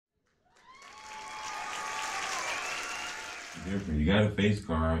Different. You got a face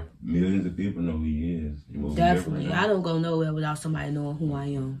card. Millions of people know who he is. Definitely. I don't go nowhere without somebody knowing who I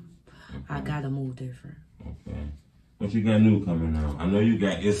am. Okay. I gotta move different. Okay. What you got new coming out? I know you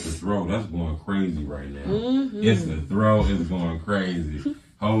got It's the Throw. That's going crazy right now. It's the Throw is going crazy.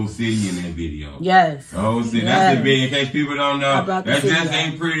 Whole city in that video. Yes. The whole city. Yes. That's the video. In case people don't know, that just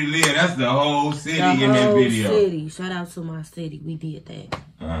ain't Pretty Liyah. That's the whole city in that video. City. Shout out to my city. We did that.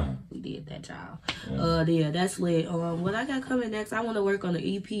 We did that, y'all. Yeah, that's lit. What I got coming next, I want to work on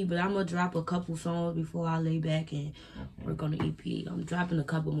the EP, but I'm going to drop a couple songs before I lay back and work on the EP. I'm dropping a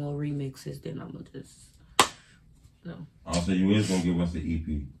couple more remixes, then I'm going to just... No. Also, you is going to give us the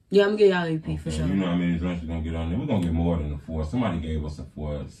EP. Yeah, I'm going to give y'all an EP for sure. You know how many joints you're going to get on there? We're going to get more than a 4. Somebody gave us a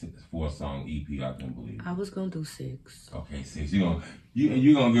 4-song EP, I can believe. I was going to do 6. Okay, 6. You're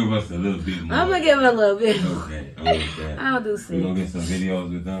gonna give us a little bit more. I'm going to give it a little bit. Okay. I'll do 6. We're going to get some videos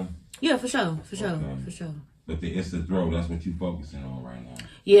with them? Yeah, for sure. But It's the Throw, that's what you're focusing on right now.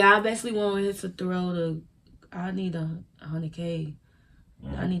 Yeah, I basically want It's the Throw to... I need 100K.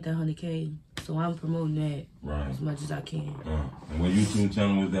 I need that 100K, so I'm promoting that as much as I can. And what YouTube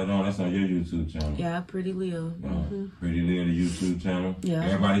channel was that on? That's on your YouTube channel. Yeah, Pretty Liyah. Pretty Liyah, the YouTube channel. Yeah.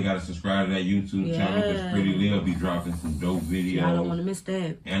 Everybody got to subscribe to that YouTube channel because Pretty Liyah be dropping some dope videos. I don't want to miss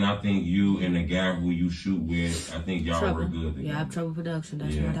that. And I think you and the guy who you shoot with, I think y'all work good together. Yeah, I have Trouble Production.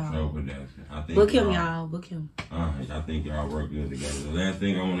 That's my dog. Trouble Production. I think book him, y'all. Book him. I think y'all work good together. The last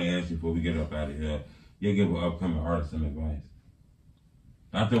thing I want to ask you before we get up out of here, you give an upcoming artist some advice.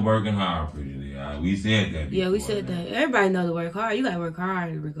 After working hard, Pretty Liyah. We said that before. Yeah, we said that. Everybody know to work hard. You got to work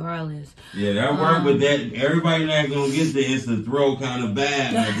hard regardless. Yeah, that work, but that everybody not going to get the It's the Throw kind of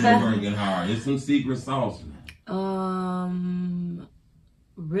bad if they're working hard. It's some secret sauce, man.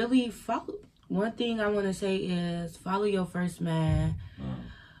 Really, follow. One thing I want to say is follow your first man.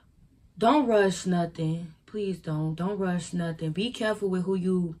 Don't rush nothing. Please don't. Don't rush nothing. Be careful with who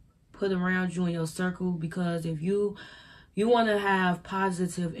you put around you in your circle, because if you want to have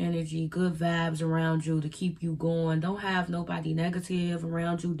positive energy, good vibes around you to keep you going. Don't have nobody negative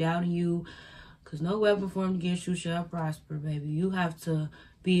around you, doubting you. Because no weapon formed against you shall prosper, baby. You have to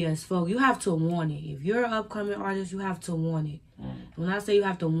be as folk. You have to want it. If you're an upcoming artist, you have to want it. When I say you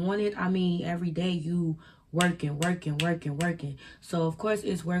have to want it, I mean every day you working. So, of course,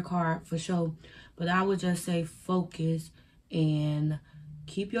 it's work hard for sure. But I would just say focus and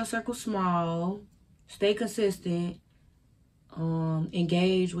keep your circle small. Stay consistent.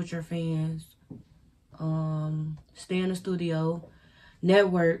 Engage with your fans, stay in the studio,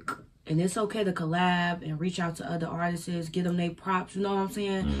 network, and it's okay to collab and reach out to other artists, get them their props, you know what I'm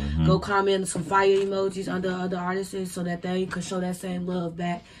saying? Go comment some fire emojis under other artists so that they could show that same love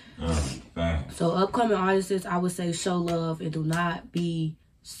back. So upcoming artists, I would say show love and do not be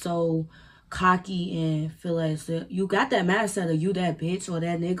so cocky and feel as if you got that mindset of you that bitch or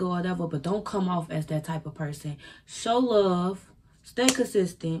that nigga or whatever, but don't come off as that type of person. Show love, stay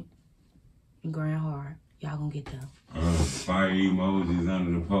consistent, and grind hard. Y'all gonna get them. Fire emojis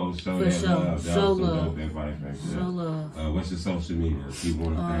under the post. Show that love. Show love. Show love. What's your social media? Keep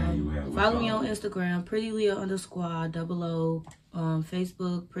on the thing you have. Follow me on Instagram, Pretty Liyah _00.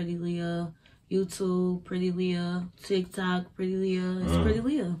 Facebook, Pretty Liyah. YouTube, Pretty Liyah. TikTok, Pretty Liyah. It's Pretty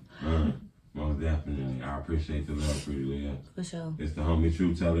Liyah. Most definitely. I appreciate the love, Pretty Liyah. For sure. It's the homie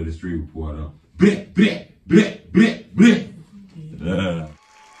True Teller, the street reporter. Bleh, bleh, bleh, bleh, bleh.